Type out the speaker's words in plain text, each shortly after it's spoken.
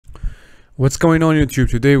What's going on YouTube?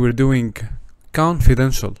 Today we're doing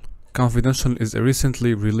Confidential. Confidential is a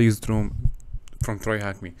recently released room from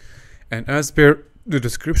TryHackMe. And as per the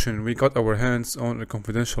description, we got our hands on a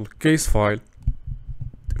confidential case file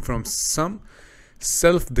from some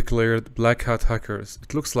self-declared black hat hackers.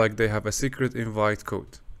 It looks like they have a secret invite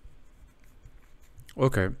code.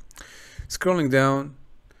 Okay, scrolling down,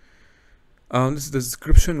 this is the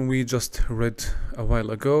description we just read a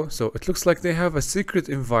while ago. So it looks like they have a secret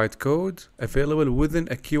invite code available within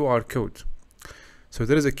a QR code. So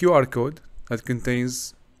there is a QR code that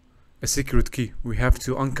contains a secret key. We have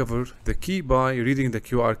to uncover the key by reading the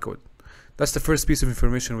QR code. That's the first piece of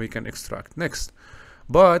information we can extract. Next,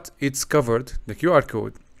 but it's covered, the QR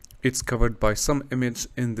code, it's covered by some image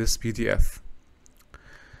in this PDF.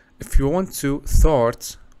 If you want to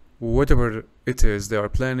thwart whatever it is they are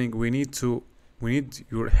planning, we need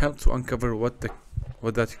your help to uncover what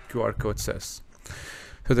that QR code says.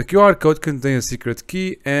 So the QR code contains a secret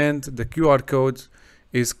key, and the QR code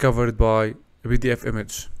is covered by a PDF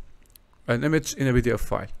image, an image in a PDF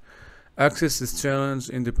file. Access is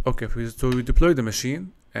challenged in the so we deploy the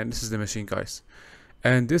machine, and this is the machine, guys,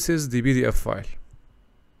 and this is the PDF file.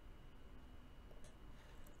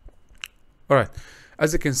 All right,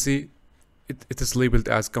 as you can see, it is labeled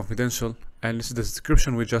as confidential, and this is the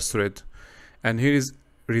description we just read, and here is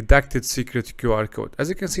redacted secret QR code. As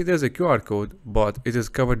you can see, there's a QR code, but it is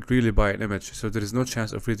covered really by an image, so there is no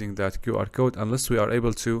chance of reading that QR code unless we are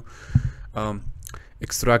able to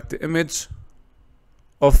extract the image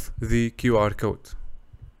of the QR code,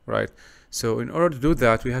 right? So in order to do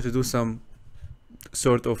that, we have to do some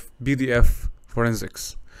sort of PDF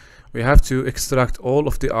forensics. We have to extract all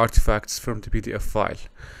of the artifacts from the PDF file.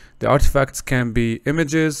 The artifacts can be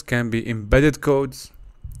images, can be embedded codes,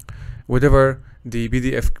 whatever the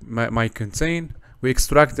PDF might contain. We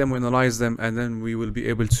extract them, we analyze them, and then we will be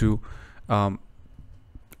able to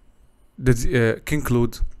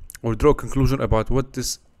conclude or draw a conclusion about what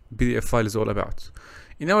this PDF file is all about.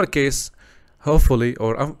 In our case, hopefully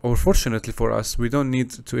or fortunately for us, we don't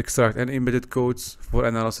need to extract any embedded codes for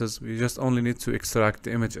analysis. We just only need to extract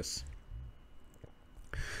the images.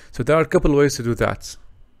 So there are a couple ways to do that.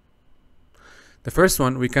 The first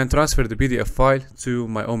one, we can transfer the PDF file to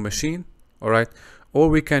my own machine, alright, or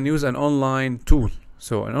we can use an online tool.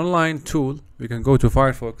 So an online tool, we can go to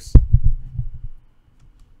Firefox,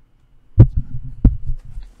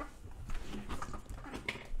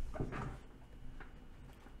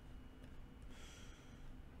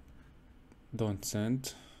 don't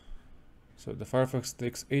send. So the Firefox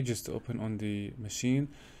takes ages to open on the machine.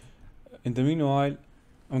 In the meanwhile,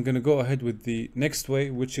 I'm gonna go ahead with the next way,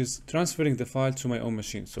 which is transferring the file to my own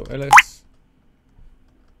machine. So ls,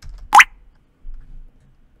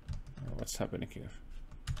 what's happening here?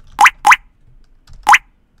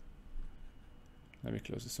 Let me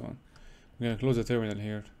close this one. I'm gonna close the terminal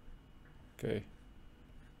here. Okay.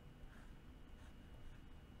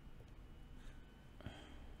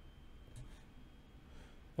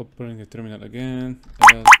 Opening the terminal again.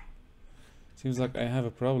 Seems like I have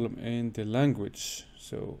a problem in the language,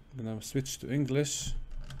 so I'm gonna switch to English,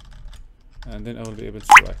 and then I will be able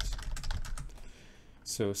to write.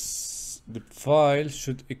 So the file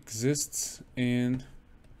should exist in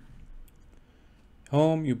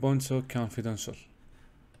home Ubuntu confidential.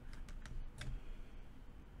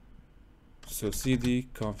 So cd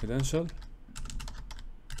confidential,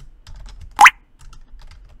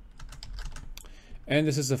 and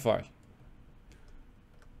this is the file.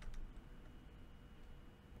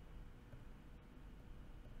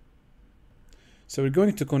 So we're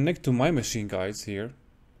going to connect to my machine, guys, here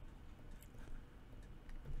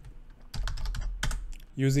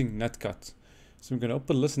using netcat. So I'm going to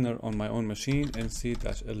open listener on my own machine and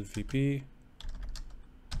nc-lvp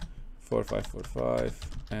 4545,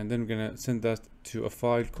 and then we're going to send that to a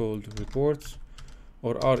file called reports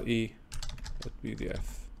or re.pdf.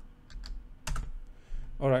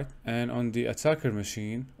 Alright, and on the attacker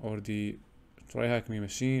machine or the TryHackMe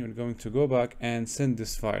machine, we're going to go back and send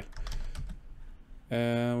this file.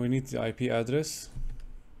 We need the IP address.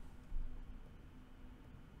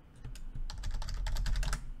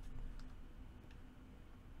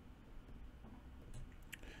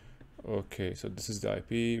 Okay, so this is the IP.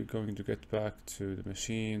 We're going to get back to the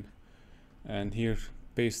machine, and here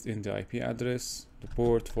paste in the IP address, the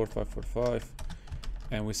port 4545,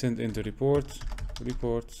 and we send in the report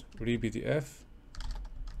re-pdf.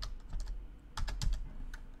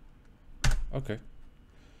 Okay.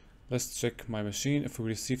 Let's check my machine if we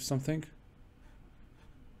receive something.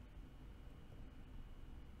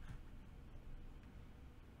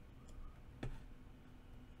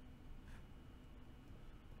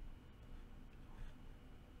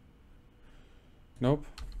 Nope.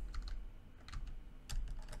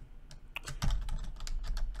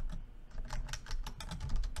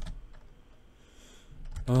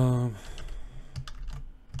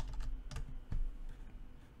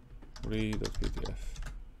 Read.pdf.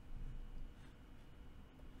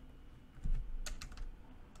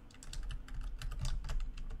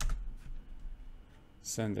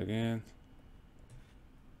 Send again.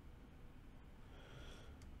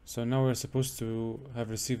 So now we're supposed to have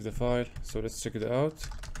received the file. So let's check it out.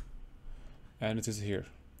 And it is here.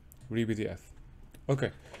 Read.pdf.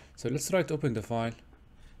 Okay. So let's try to open the file.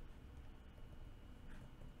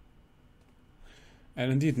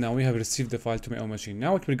 And indeed, now we have received the file to my own machine.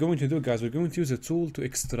 Now what we're going to do, guys, we're going to use a tool to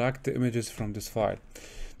extract the images from this file.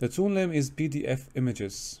 The tool name is PDF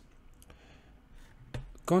images.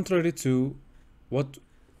 Contrary to what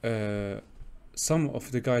some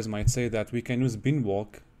of the guys might say, that we can use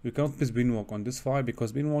binwalk. We cannot use binwalk on this file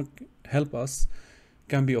because binwalk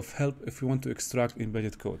can be of help if we want to extract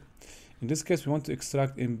embedded code. In this case, we want to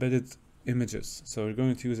extract embedded images. So we're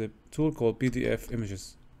going to use a tool called PDF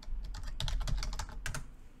images.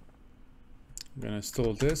 I'm going to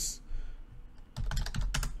install this.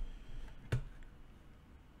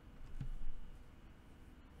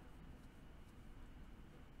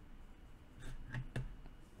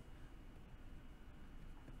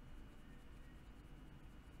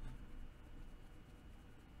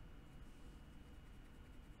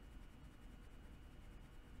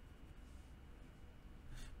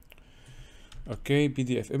 Okay,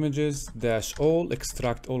 PDF images dash all,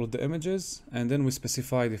 extract all of the images, and then we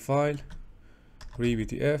specify the file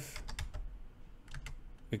read.pdf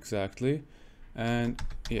exactly, and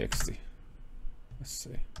ext. Let's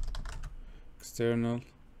see, external.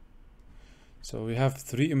 So we have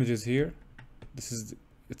 3 images here. This is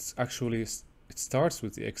it starts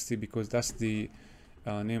with ext because that's the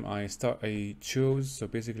name I chose. So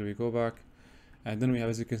basically we go back, and then we have,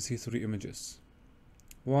 as you can see, 3 images.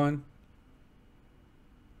 1.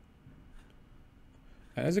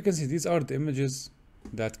 And as you can see, these are the images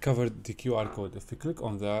that covered the QR code. If we click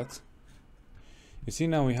on that, you see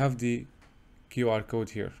now we have the QR code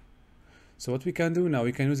here. So what we can do now,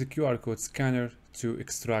 we can use a QR code scanner to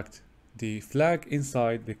extract the flag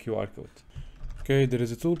inside the QR code. Okay, there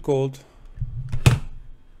is a tool called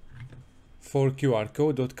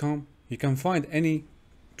forqrcode.com. You can find any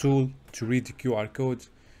tool to read the QR code.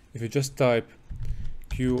 If you just type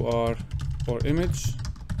QR or image,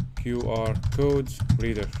 QR code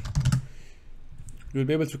reader, you'll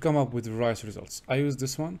be able to come up with the right results. I use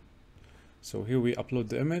this one. So here we upload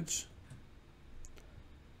the image,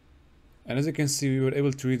 and as you can see, we were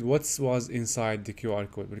able to read what was inside the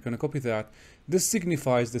QR code. We're going to copy that. This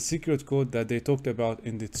signifies the secret code that they talked about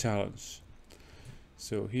in the challenge.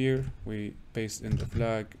 So here we paste in the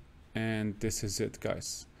flag, and this is it,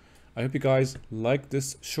 guys. I hope you guys like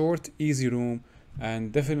this short, easy room,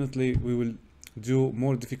 and definitely we will do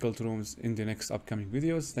more difficult rooms in the next upcoming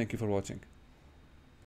videos. Thank you for watching.